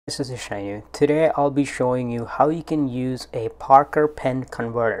This is Shainu. Today I'll be showing you how you can use a Parker pen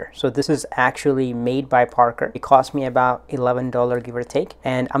converter. So this is actually made by Parker. It cost me about $11 give or take,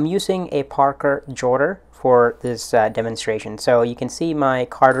 and I'm using a Parker jotter for this demonstration. So you can see my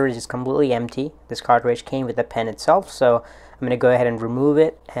cartridge is completely empty. This cartridge came with the pen itself, so I'm going to go ahead and remove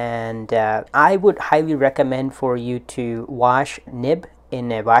it, and I would highly recommend for you to wash nib in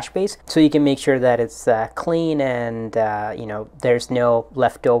a wash base so you can make sure that it's clean and you know, there's no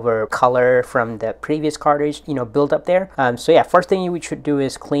leftover color from the previous cartridge, you know, built up there. So yeah, first thing you should do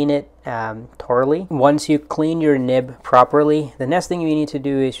is clean it thoroughly. Once you clean your nib properly, the next thing you need to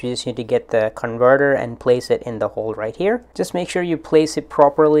do is you just need to get the converter and place it in the hole right here. Just make sure you place it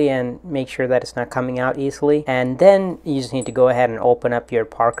properly and make sure that it's not coming out easily, and then you just need to go ahead and open up your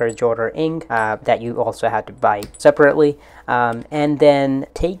Parker jotter ink that you also had to buy separately, and then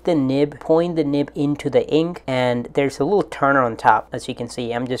take the nib, point the nib into the ink, and there's a little turner on top. As you can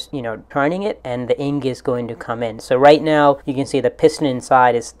see, I'm just, you know, turning it and the ink is going to come in. So right now you can see the piston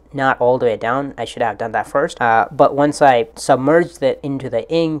inside is not all the way down. I should have done that first, but once I submerged it into the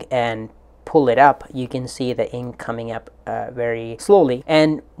ink and pull it up, you can see the ink coming up very slowly.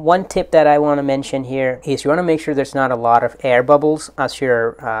 And one tip that I want to mention here is you want to make sure there's not a lot of air bubbles as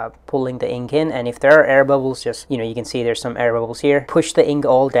you're pulling the ink in, and if there are air bubbles, just, you know, you can see there's some air bubbles here, push the ink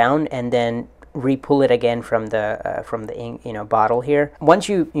all down and then re-pull it again from the ink, you know, bottle here. Once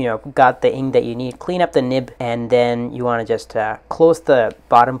you know, got the ink that you need, clean up the nib, and then you want to just close the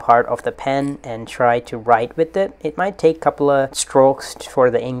bottom part of the pen and try to write with it. It might take a couple of strokes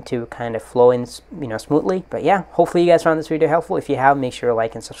for the ink to kind of flow in, you know, smoothly. But yeah, hopefully you guys found this video helpful. If you have, make sure to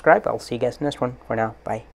like and subscribe. I'll see you guys in the next one. For now, bye.